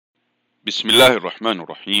Bismillah ar-Rahman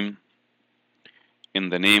ar-Rahim. In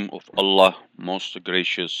the name of Allah, most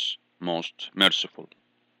gracious, most merciful.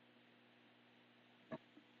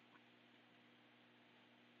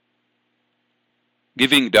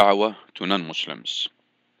 Giving Da'wah to Non-Muslims.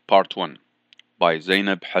 Part 1 by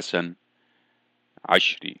Zainab Hassan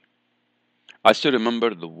Ashri. I still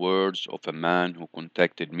remember the words of a man who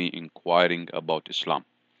contacted me inquiring about Islam.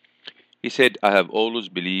 He said, I have always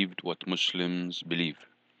believed what Muslims believe,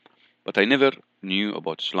 but I never knew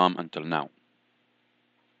about Islam until now.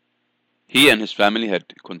 He and his family had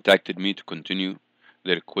contacted me to continue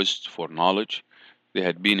their quest for knowledge. They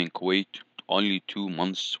had been in Kuwait only 2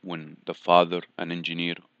 months when the father, an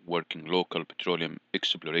engineer working local petroleum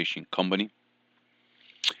exploration company,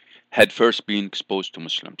 had first been exposed to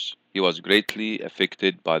Muslims. He was greatly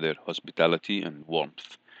affected by their hospitality and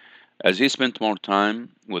warmth. As he spent more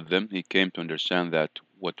time with them, he came to understand that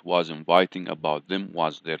what was inviting about them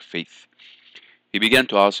was their faith. He began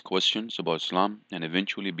to ask questions about Islam and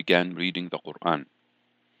eventually began reading the Quran.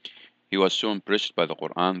 He was so impressed by the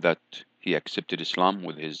Quran that he accepted Islam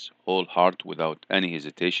with his whole heart without any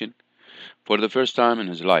hesitation. For the first time in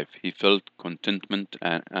his life, he felt contentment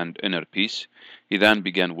and inner peace. He then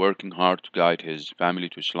began working hard to guide his family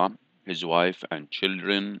to Islam. His wife and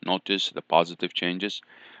children noticed the positive changes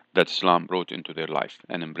that Islam brought into their life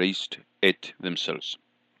and embraced it themselves.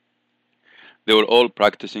 They were all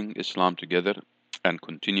practicing Islam together and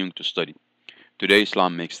continuing to study. Today,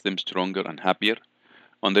 Islam makes them stronger and happier.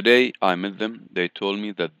 On the day I met them, they told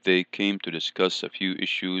me that they came to discuss a few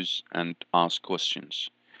issues and ask questions.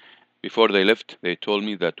 Before they left, they told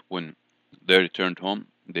me that when they returned home,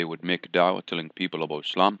 they would make da'wah telling people about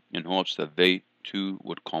Islam in hopes that they too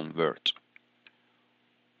would convert.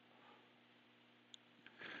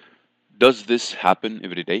 Does this happen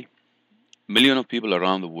every day? Millions of people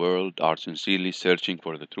around the world are sincerely searching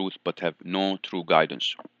for the truth but have no true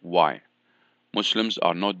guidance. Why? Muslims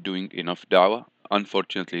are not doing enough da'wah.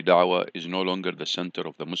 Unfortunately, da'wah is no longer the center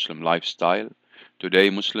of the Muslim lifestyle. Today,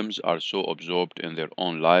 Muslims are so absorbed in their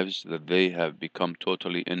own lives that they have become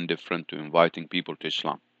totally indifferent to inviting people to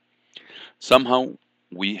Islam. Somehow,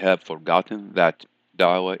 we have forgotten that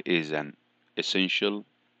da'wah is an essential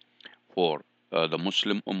for the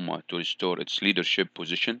Muslim Ummah to restore its leadership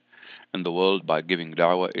position in the world by giving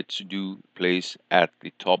da'wah its due place at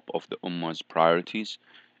the top of the Ummah's priorities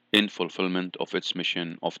in fulfillment of its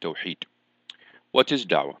mission of Tawheed. What is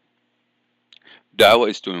Da'wah? Da'wah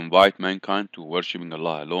is to invite mankind to worshiping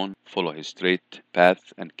Allah alone, follow His straight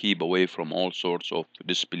path, and keep away from all sorts of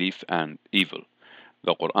disbelief and evil.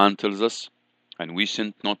 The Quran tells us, and we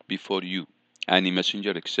sent not before you any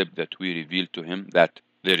messenger except that we revealed to him that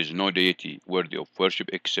there is no deity worthy of worship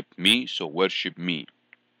except me, so worship me.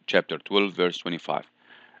 Chapter 12, verse 25.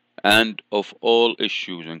 And of all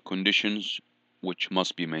issues and conditions which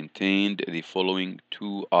must be maintained, the following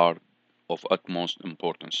two are of utmost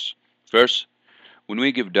importance. First, when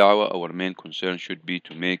we give da'wah, our main concern should be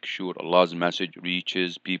to make sure Allah's message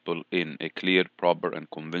reaches people in a clear, proper, and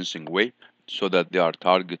convincing way so that they are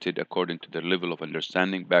targeted according to their level of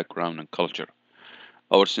understanding, background, and culture.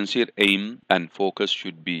 Our sincere aim and focus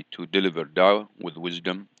should be to deliver da'wah with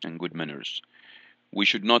wisdom and good manners. We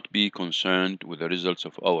should not be concerned with the results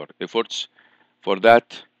of our efforts, for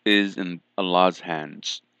that is in Allah's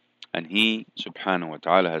hands. And He subhanahu wa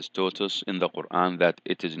ta'ala has taught us in the Quran that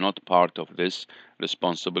it is not part of this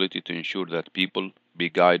responsibility to ensure that people be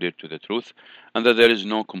guided to the truth and that there is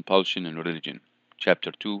no compulsion in religion.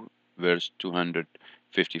 Chapter 2, verse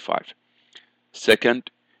 255. Second,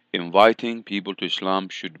 inviting people to Islam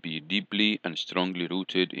should be deeply and strongly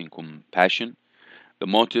rooted in compassion. The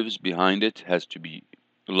motives behind it has to be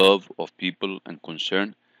love of people and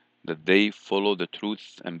concern that they follow the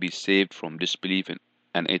truth and be saved from disbelief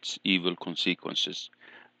and its evil consequences.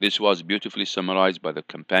 This was beautifully summarized by the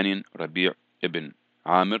companion Rabi' ibn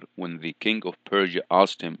Amir when the king of Persia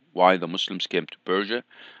asked him why the Muslims came to Persia.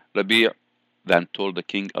 Rabi' then told the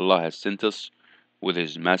king, Allah has sent us with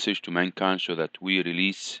his message to mankind so that we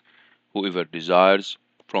release whoever desires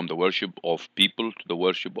from the worship of people to the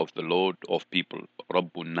worship of the Lord of people,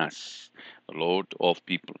 Rabbun Nas, the Lord of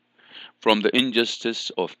people, from the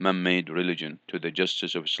injustice of man-made religion to the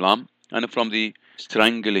justice of Islam, and from the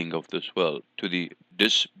strangling of this world to the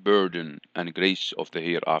disburden and grace of the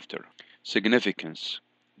hereafter. Significance.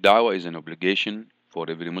 Da'wah is an obligation for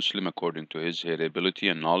every Muslim according to his ability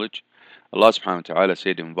and knowledge. Allah subhanahu wa ta'ala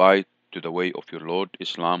said, invite to the way of your Lord,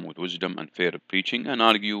 Islam, with wisdom and fair preaching, and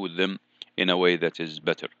argue with them in a way that is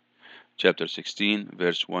better. Chapter 16,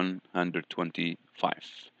 verse 125.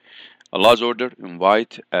 Allah's order,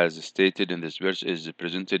 invite, as stated in this verse, is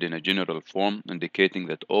presented in a general form, indicating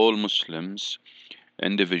that all Muslims,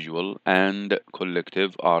 individual and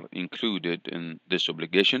collective, are included in this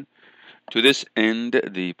obligation. To this end,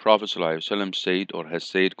 the Prophet ﷺ said or has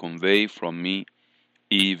said, convey from me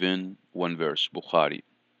even one verse, Bukhari.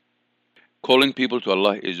 Calling people to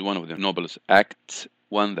Allah is one of the noblest acts,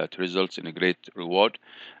 one that results in a great reward,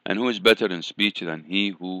 and who is better in speech than he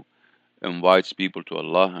who invites people to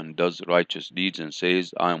Allah and does righteous deeds and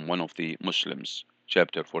says, I am one of the Muslims.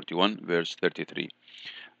 Chapter 41, verse 33.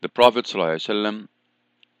 The Prophet ﷺ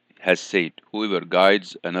has said, whoever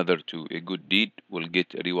guides another to a good deed will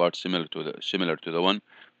get a reward similar to the one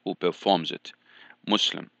who performs it.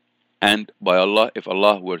 Muslim. And by Allah, if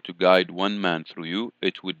Allah were to guide one man through you,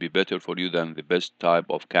 it would be better for you than the best type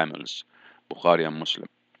of camels. Bukhari and Muslim.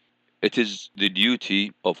 It is the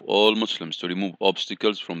duty of all Muslims to remove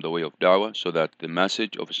obstacles from the way of da'wah so that the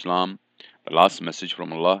message of Islam, the last message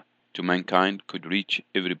from Allah to mankind, could reach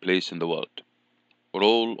every place in the world.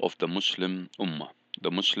 Role of the Muslim Ummah. The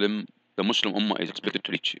Muslim Ummah is expected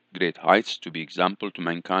to reach great heights, to be example to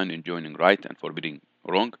mankind in joining right and forbidding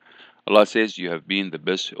wrong. Allah says, you have been the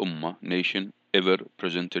best Ummah nation ever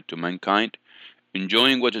presented to mankind,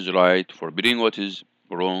 enjoying what is right, forbidding what is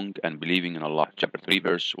wrong, and believing in Allah. Chapter 3,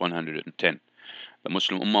 verse 110. The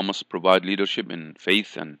Muslim Ummah must provide leadership in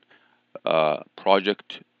faith and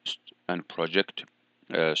project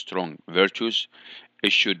strong virtues.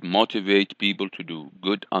 It should motivate people to do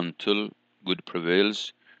good until good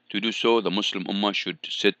prevails. To do so, the Muslim Ummah should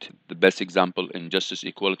set the best example in justice,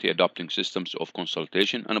 equality, adopting systems of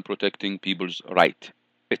consultation, and protecting people's right.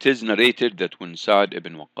 It is narrated that when Sa'd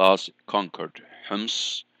ibn Waqqas conquered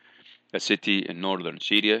Homs, a city in northern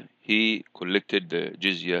Syria, he collected the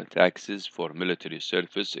jizya taxes for military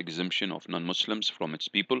service exemption of non-Muslims from its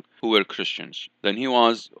people who were Christians. Then he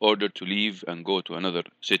was ordered to leave and go to another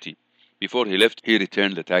city. Before he left, he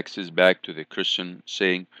returned the taxes back to the Christian,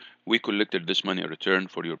 saying, we collected this money in return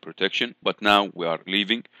for your protection, but now we are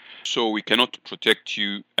leaving, so we cannot protect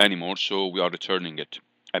you anymore, so we are returning it.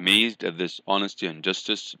 Amazed at this honesty and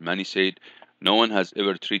justice, many said, no one has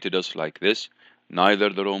ever treated us like this, neither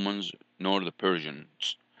the Romans nor the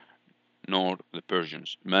Persians.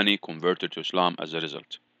 Many converted to Islam as a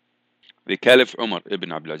result. The Caliph Umar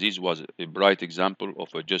ibn Abdulaziz was a bright example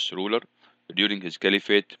of a just ruler. During his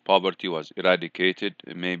caliphate, poverty was eradicated,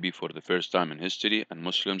 maybe for the first time in history, and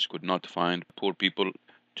Muslims could not find poor people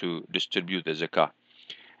to distribute the zakah.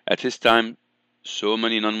 At his time, so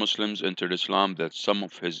many non-Muslims entered Islam that some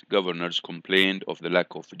of his governors complained of the lack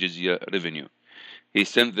of jizya revenue. He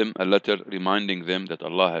sent them a letter reminding them that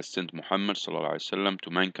Allah has sent Muhammad ﷺ to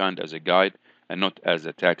mankind as a guide and not as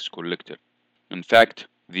a tax collector. In fact,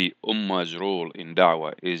 the Ummah's role in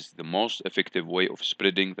da'wah is the most effective way of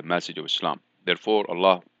spreading the message of Islam. Therefore,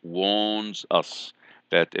 Allah warns us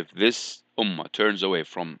that if this Ummah turns away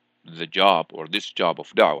from the job or this job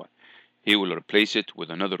of da'wah, He will replace it with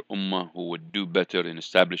another Ummah who would do better in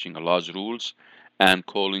establishing Allah's rules and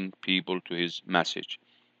calling people to His message.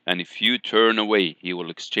 And if you turn away, He will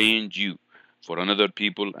exchange you for another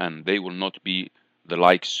people, and they will not be the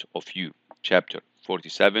likes of you. Chapter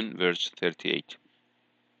 47, verse 38.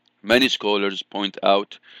 Many scholars point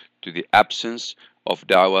out to the absence of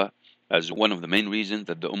da'wah as one of the main reasons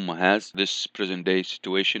that the Ummah has this present-day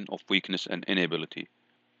situation of weakness and inability.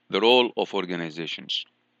 The role of organizations.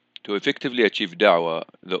 To effectively achieve da'wah,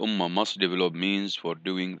 the Ummah must develop means for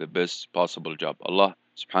doing the best possible job. Allah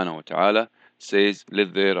subhanahu wa ta'ala says,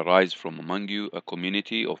 let there arise from among you a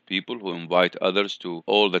community of people who invite others to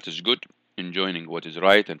all that is good, enjoining what is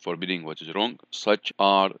right and forbidding what is wrong. Such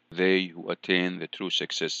are they who attain the true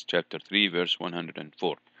success. Chapter 3, verse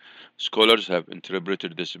 104. Scholars have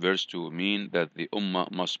interpreted this verse to mean that the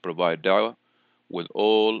Ummah must provide da'wah with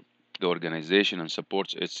all the organization and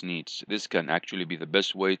supports its needs. This can actually be the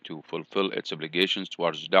best way to fulfill its obligations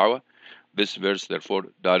towards da'wah. This verse therefore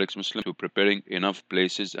directs Muslims to preparing enough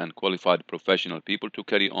places and qualified professional people to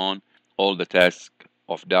carry on all the tasks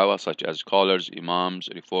of da'wah, such as scholars, imams,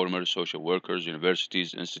 reformers, social workers,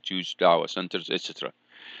 universities, institutes, da'wah centers, etc.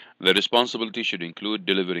 The responsibility should include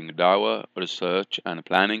delivering da'wah, research and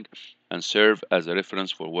planning, and serve as a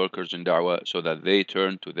reference for workers in da'wah so that they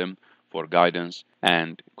turn to them for guidance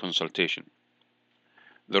and consultation.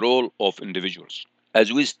 The role of individuals.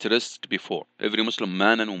 As we stressed before, every Muslim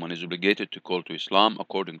man and woman is obligated to call to Islam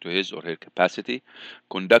according to his or her capacity.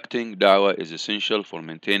 Conducting da'wah is essential for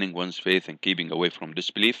maintaining one's faith and keeping away from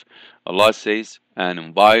disbelief. Allah says, and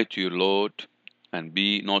invite your Lord and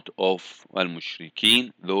be not of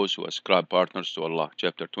al-mushrikeen, those who ascribe partners to Allah.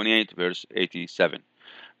 Chapter 28, verse 87.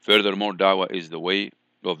 Furthermore, da'wah is the way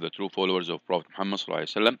of the true followers of Prophet Muhammad sallallahu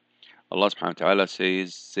alaihi wasallam. Allah subhanahu wa ta'ala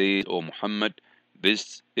says, "Say, O Muhammad,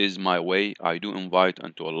 this is my way. I do invite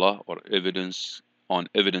unto Allah or evidence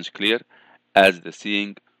clear as the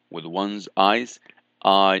seeing with one's eyes.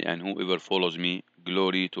 I and whoever follows me,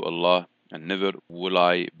 glory to Allah, and never will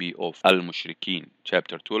I be of Al-Mushrikeen."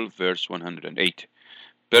 Chapter 12, verse 108.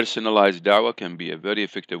 Personalized da'wah can be a very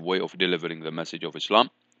effective way of delivering the message of Islam,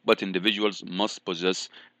 but individuals must possess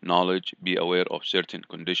knowledge, be aware of certain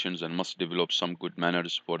conditions, and must develop some good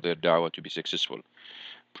manners for their da'wah to be successful.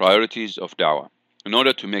 Priorities of da'wah. In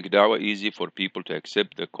order to make da'wah easy for people to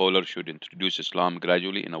accept, the caller should introduce Islam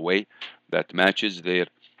gradually in a way that matches their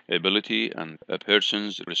ability and a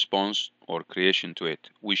person's response or creation to it.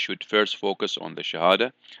 We should first focus on the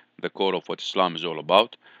Shahada, the core of what Islam is all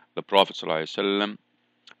about. The Prophet ﷺ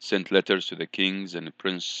sent letters to the kings and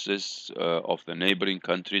princes of the neighboring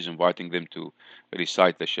countries, inviting them to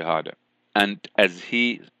recite the Shahada. And as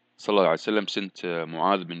he ﷺ sent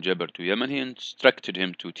Mu'adh bin Jabal to Yemen, he instructed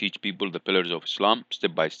him to teach people the pillars of Islam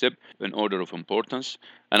step by step in order of importance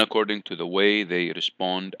and according to the way they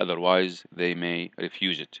respond, otherwise they may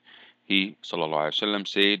refuse it. He ﷺ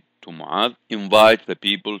said to Mu'adh, "Invite the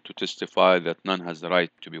people to testify that none has the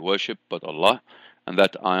right to be worshipped but Allah, and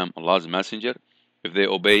that I am Allah's messenger. If they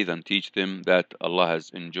obey, then teach them that Allah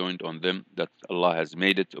has enjoined on them, that Allah has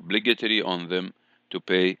made it obligatory on them to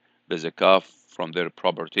pay the zakah from their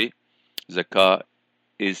property. Zakah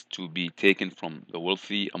is to be taken from the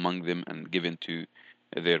wealthy among them and given to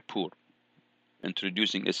their poor."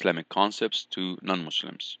 Introducing Islamic concepts to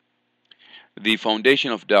non-Muslims. The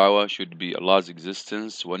foundation of da'wah should be Allah's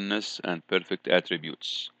existence, oneness, and perfect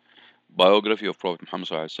attributes. Biography of Prophet Muhammad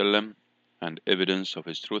ﷺ and evidence of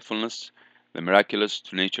his truthfulness, the miraculous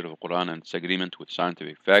nature of the Quran and its agreement with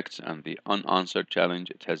scientific facts, and the unanswered challenge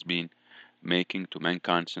it has been making to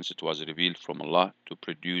mankind since it was revealed from Allah to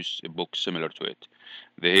produce a book similar to it.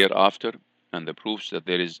 The hereafter, and the proofs that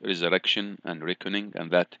there is resurrection and reckoning,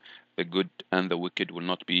 and that the good and the wicked will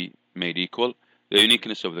not be made equal. The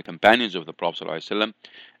uniqueness of the companions of the Prophet ﷺ,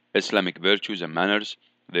 Islamic virtues and manners,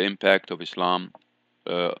 the impact of Islam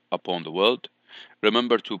upon the world.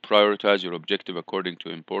 Remember to prioritize your objective according to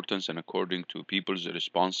importance and according to people's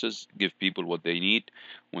responses. Give people what they need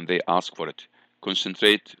when they ask for it.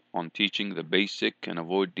 Concentrate on teaching the basic and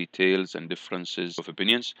avoid details and differences of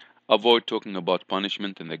opinions. Avoid talking about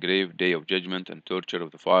punishment in the grave, day of judgment, and torture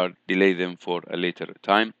of the fire. Delay them for a later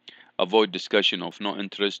time. Avoid discussion of no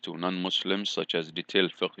interest to non-Muslims, such as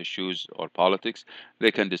detailed fiqh issues or politics. They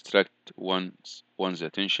can distract one's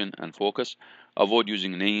attention and focus. Avoid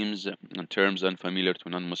using names and terms unfamiliar to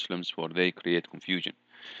non-Muslims, for they create confusion.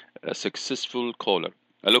 A successful caller.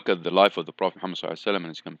 A look at the life of the Prophet Muhammad ﷺ and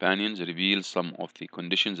his companions reveals some of the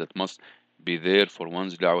conditions that must be there for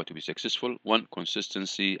one's da'wah to be successful. 1.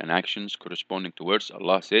 Consistency and actions corresponding to words.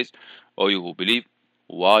 Allah says, "O you who believe,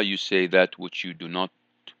 why you say that which you do not?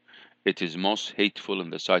 It is most hateful in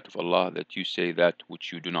the sight of Allah that you say that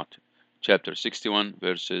which you do not." Chapter 61,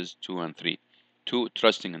 verses 2 and 3. 2.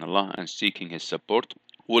 Trusting in Allah and seeking His support.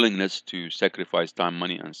 Willingness to sacrifice time,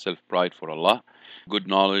 money, and self-pride for Allah. Good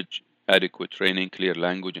knowledge, adequate training, clear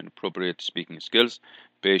language, and appropriate speaking skills.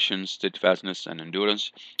 Patience, steadfastness, and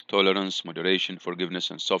endurance. Tolerance, moderation, forgiveness,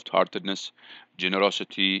 and soft-heartedness.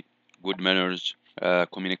 Generosity, good manners,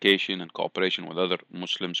 communication and cooperation with other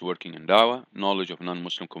Muslims working in da'wah, knowledge of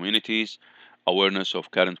non-Muslim communities, awareness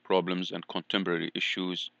of current problems and contemporary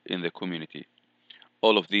issues in the community.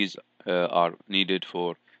 All of these are needed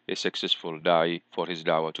for a successful da'i for his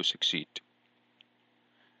da'wah to succeed.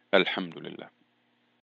 Alhamdulillah.